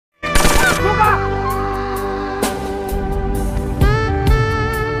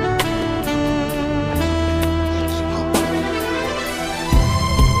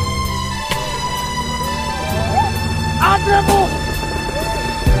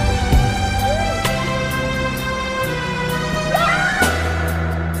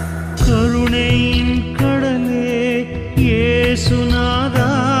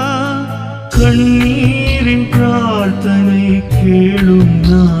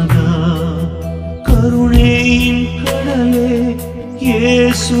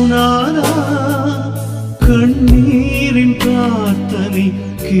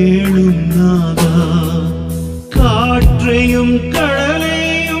கேளும் நாதா. காற்றையும்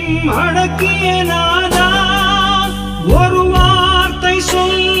கடலையும் அடக்கிய நாதா, ஒரு வார்த்தை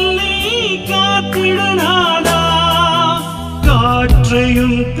சொல்லி காத்திடு நாதா.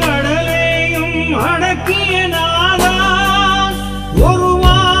 காற்றையும் கடலையும் அடக்கிய நாதா, ஒரு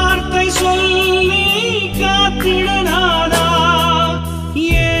வார்த்தை சொல்லி காத்திடு நாதா.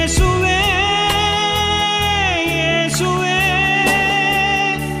 இயேசுவே இயேசுவே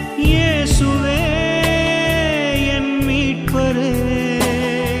இயேசுவே என் மீட்பரே.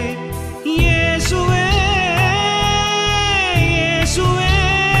 இயேசுவே இயேசுவே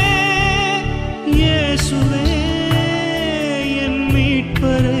இயேசுவே என்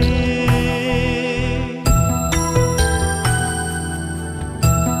மீட்பரே.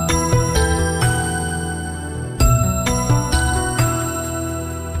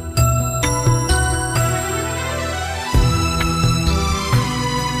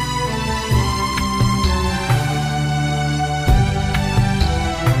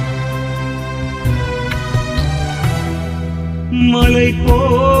 மலை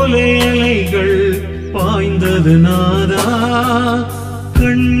போல அலைகள் பாய்ந்தது நாதா,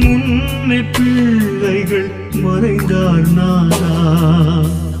 கண் முன்னே பிள்ளைகள் மறைந்தார் நாதா.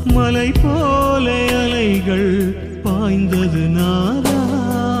 மலை போல அலைகள் பாய்ந்தது நாதா,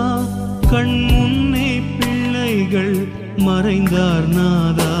 கண் முன்னே பிள்ளைகள் மறைந்தார்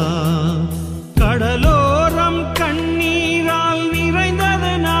நாதா. கடலோரம் கண்ணீரால்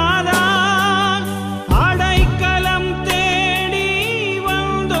நிறைந்தது நாதா,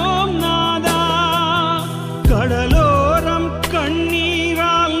 கடலோரம்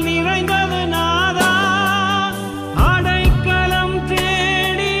கண்ணீரால் நிறைந்தது நாதா, அடைக்கலம்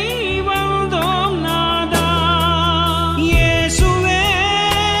தேடி வந்தோம் நாதா. இயேசுவே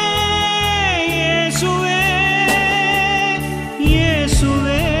இயேசுவே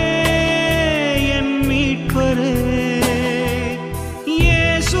இயேசுவே என் மீட்பரே.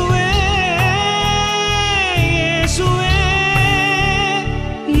 இயேசுவே இயேசுவே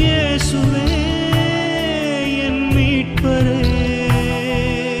இயேசுவே மீட்பரே.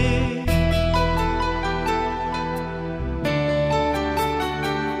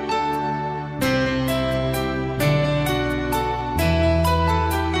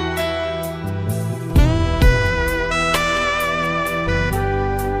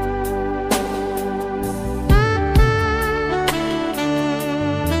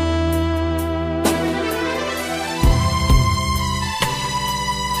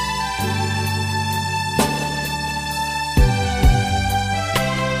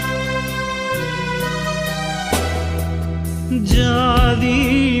 ஜாதி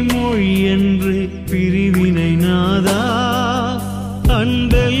மொழி என்று பிரிவினை நாதா,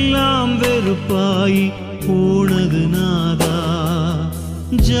 அன்பெல்லாம் வெறுப்பாய் போனது நாதா.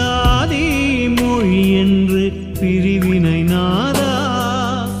 ஜாதி மொழி என்று பிரிவினை நாதா,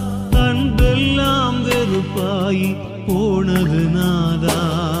 அன்பெல்லாம் வெறுப்பாய் போனது நாதா.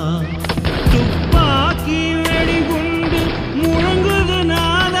 துப்பாக்கி வெடிகுண்டு முழங்குது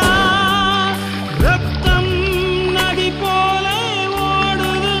நாதா, ரத்தம் நதி போல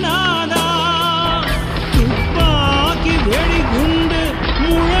ஓடுது நாதா. துப்பாக்கி வெடிகுண்டு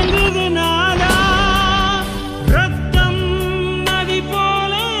முழங்குது நாதா, ரத்தம் நதி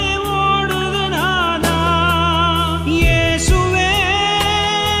போல ஓடுது நாதா. இயேசுவே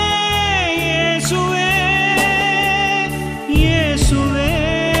இயேசுவே இயேசுவே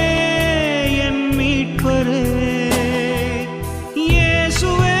என் மீட்பரே.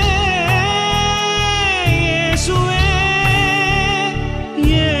 இயேசுவே இயேசுவே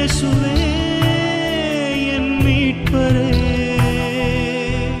இயேசுவே என் மீட்பரே.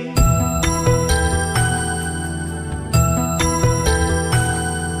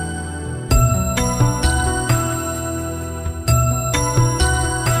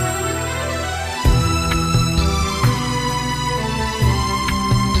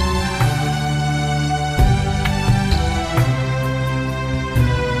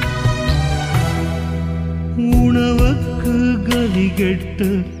 உணவுக்கு கதி கெட்டு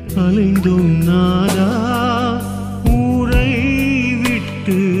அலைந்தோம் நாதா, ஊரை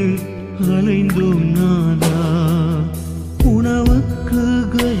விட்டு அலைந்தோம் நாதா. உணவுக்கு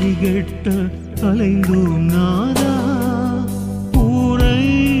கதி கெட்டு அலைந்தோம் நாதா, ஊரை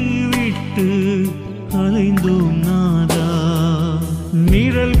விட்டு அலைந்தோம் நாதா.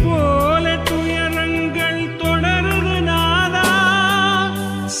 நிழல் போல துயரங்கள் தொடருது நாதா,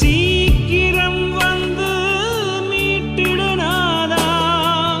 சீக்கிரம் வந்து மீட்டிடு நாதா.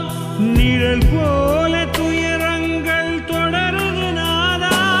 நிழல் போல துயரங்கள் தொடருது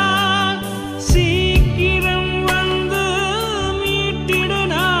நாதா, சீக்கிரம் வந்து மீட்டிடு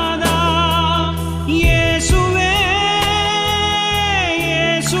நாதா.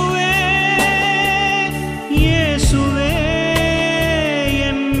 இயேசுவே இயேசுவே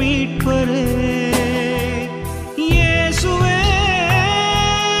என் மீட்பரே இயேசுவே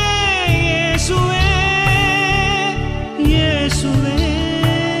இயேசுவே இயேசுவே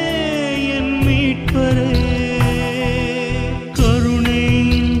என் மீட்பரே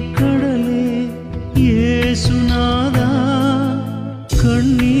கருணையின் கடலே இயேசுநாதா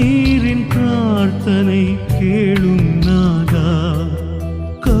கண்ணீரின் பிரார்த்தனை கேளும் நாதா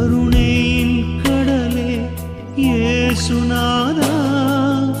கருணையின் கடலே இயேசுநாதா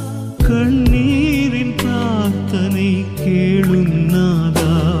கண்ணீரின் பிரார்த்தனை கேளும்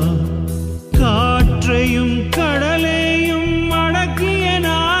நாதா காற்றையும் கடலையும் அடக்கிய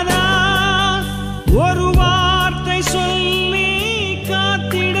நாதா ஒரு வார்த்தை சொல்லி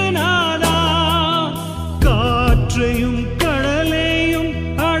காத்திடு நாதா காற்றையும் கடலையும்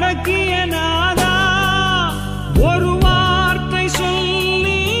அடக்கிய நாதா ஒரு வார்த்தை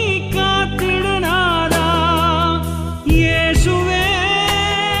சொல்லி காத்திடு நாதா இயேசுவே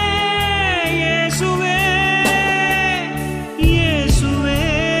இயேசுவே இயேசுவே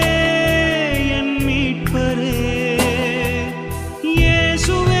என் மீட்பரே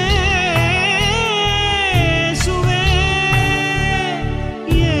இயேசுவே இயேசுவே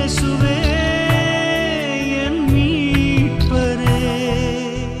இயேசுவே என் மீட்பரே.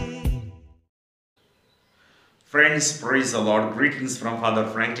 Friends, praise the Lord. Greetings from Father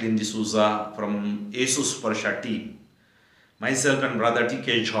Franklin D'Souza from Jesus Parsha team. Myself and Brother T.K.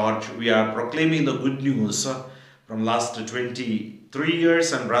 George, we are proclaiming the good news from last 23 years,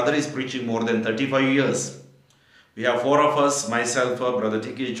 and Brother is preaching more than 35 years. We have four of us, myself, Brother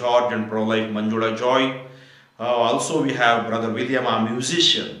T.K. George and Pro-Life Manjula Joy. Also we have Brother William, our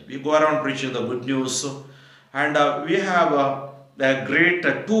musician. We go around preaching the good news, and we have the great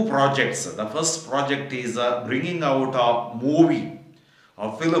two projects. The first project is bringing out a movie, a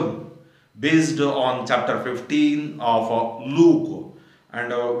film based on chapter 15 of Luke, and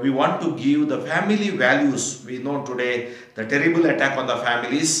we want to give the family values. We know today the terrible attack on the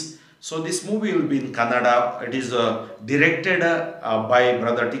families, so this movie will be in Kannada. It is directed by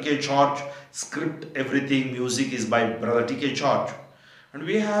Brother T.K. George. Script, everything, music is by Brother T.K. George, and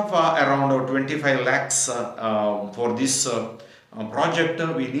we have around 25 lakhs for this project.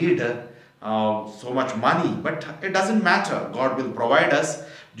 We need so much money, but it doesn't matter. God will provide us.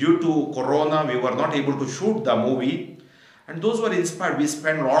 Due to Corona, we were not able to shoot the movie, and those who are inspired, we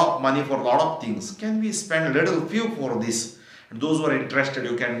spend a lot of money for a lot of things. Can we spend a little few for this? And those who are interested,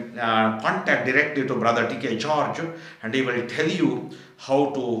 you can contact directly to Brother T.K. George, and he will tell you how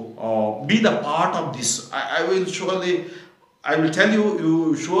to be the part of this. I will tell you,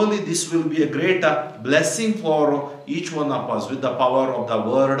 surely this will be a great blessing for each one of us with the power of the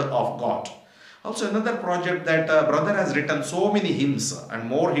word of God. Also another project that Brother has written so many hymns, and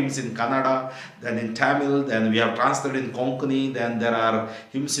more hymns in Kannada than in Tamil, then we have translated in Konkani, then there are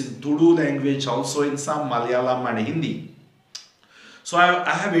hymns in Tudu language, also in some Malayalam and Hindi. So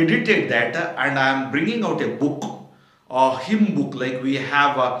I have edited that, and I am bringing out a book, a hymn book, like we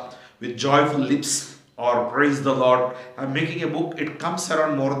have with Joyful Lips or Praise the Lord. I am making a book. It comes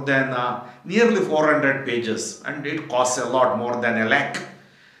around more than nearly 400 pages, and it costs a lot, more than a lakh.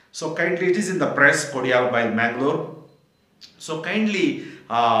 So kindly, it is in the press, Kodial by Mangalore. So kindly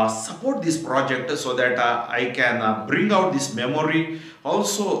support this project so that I can bring out this memory.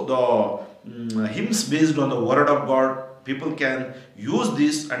 Also the hymns based on the word of God, people can use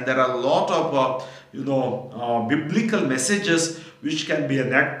this, and there are a lot of biblical messages which can be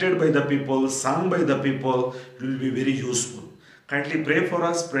enacted by the people, sung by the people. It will be very useful. Kindly pray for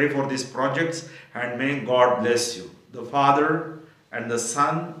us, pray for these projects, and may God bless you. The Father and the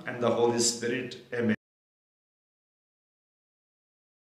Son and the Holy Spirit. Amen.